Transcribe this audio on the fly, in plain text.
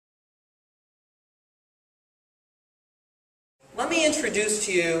Let me introduce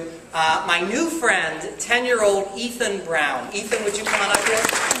to you my new friend, 10-year-old Ethan Brown. Ethan, would you come on up here?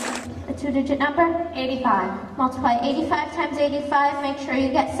 A two-digit number? 85. Multiply 85 times 85. Make sure you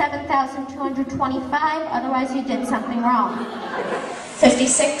get 7,225. Otherwise, you did something wrong.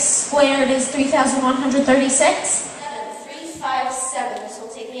 56 squared is 3,136. 357. This will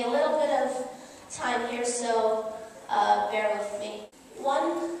take me a little bit of time here, so bear with me.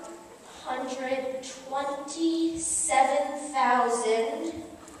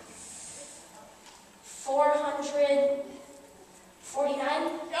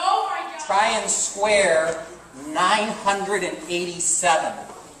 Oh my God! Try and square 987.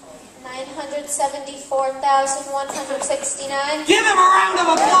 974,169. Give him a round of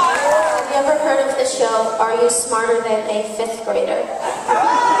applause! Have you ever heard of the show, Are You Smarter Than a Fifth Grader?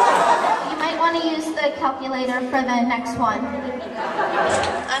 You might want to use the calculator for the next one.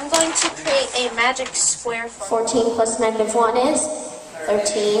 I'm going to create a magic square. 14 plus negative 1 is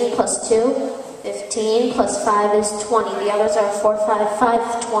 13 plus 2, 15 plus 5 is 20. The others are 4, 5,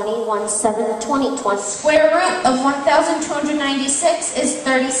 5, 20, 1, 7, 20, 20. Square root of 1,296 is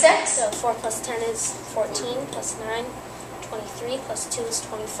 36. So 4 plus 10 is 14, plus 9, 23, plus 2 is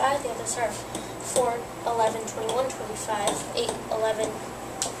 25. The others are 4, 11, 21, 25, 8, 11,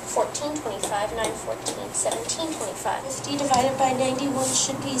 14, 25, 9, 14, 17, 25. 50 divided by 91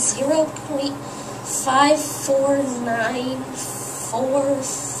 should be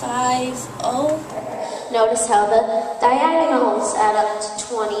 0.549450. Notice how the diagonals add up to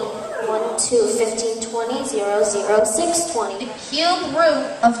 20. 1, 2, 15, 20, 0, 0, 6, 20. The cube root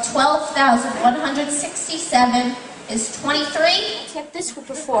of 12,167 is 23. Get this group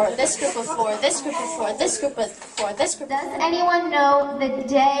of 4, this group of 4, this group of 4, this group of 4, this group of 4. Does anyone know the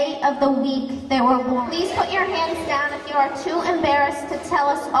day of the week they were born? Please put your hands down if you are too embarrassed to tell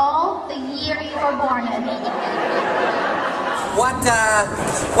us all the year you were born in.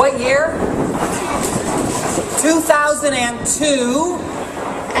 What year? 2002.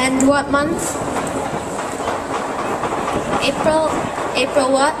 And what month? April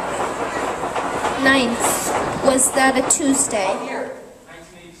what? 9th. Was that a Tuesday? What year?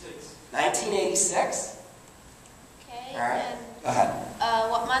 1986. 1986? Okay. All right. And, go ahead.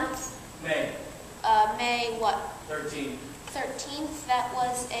 what month? May. May what? 13. 13th. That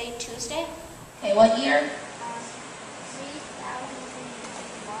was a Tuesday. Okay, what year?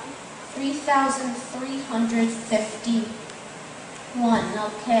 3,351. 3,351.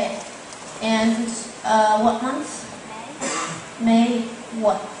 Okay. And what month? May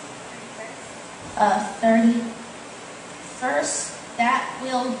what? 31st. That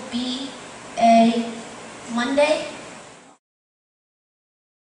will be a Monday.